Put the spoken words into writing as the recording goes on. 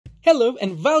Hello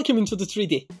and welcome into the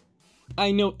 3D. I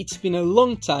know it's been a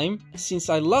long time since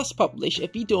I last published a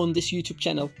video on this YouTube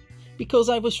channel because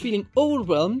I was feeling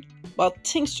overwhelmed, but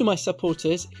thanks to my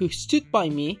supporters who stood by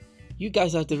me, you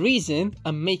guys are the reason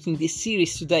I'm making this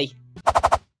series today.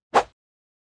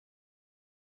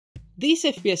 This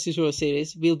FPS tutorial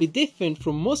series will be different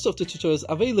from most of the tutorials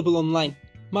available online.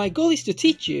 My goal is to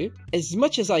teach you as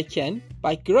much as I can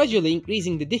by gradually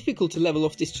increasing the difficulty level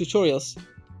of these tutorials.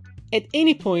 At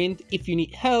any point, if you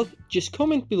need help, just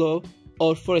comment below,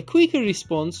 or for a quicker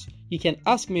response, you can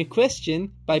ask me a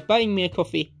question by buying me a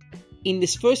coffee. In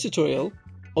this first tutorial,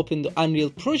 open the Unreal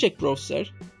Project browser,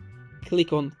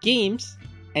 click on Games,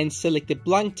 and select the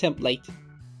blank template.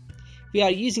 We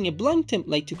are using a blank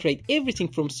template to create everything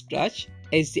from scratch,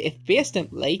 as the FPS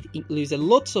template includes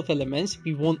lots of elements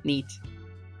we won't need.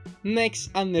 Next,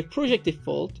 under Project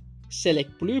Default,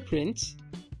 select Blueprints,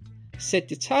 set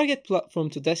the target platform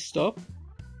to desktop,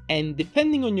 and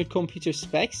depending on your computer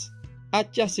specs,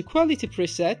 adjust the quality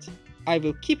preset. I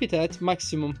will keep it at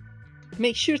maximum.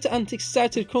 Make sure to untick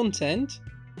starter content.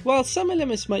 While some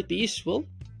elements might be useful,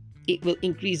 it will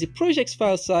increase the project's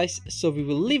file size, so we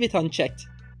will leave it unchecked.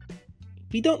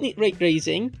 We don't need ray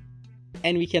tracing,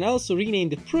 and we can also rename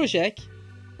the project.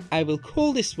 I will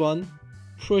call this one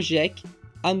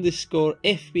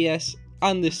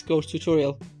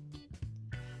project_FPS_tutorial.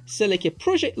 Select a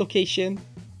project location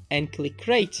and click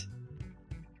Create.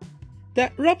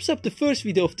 That wraps up the first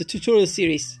video of the tutorial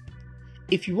series.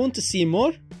 If you want to see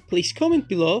more, please comment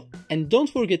below and don't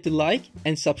forget to like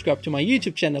and subscribe to my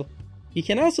YouTube channel. You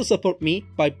can also support me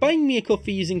by buying me a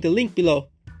coffee using the link below.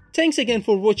 Thanks again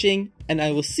for watching, and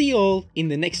I will see you all in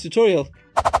the next tutorial.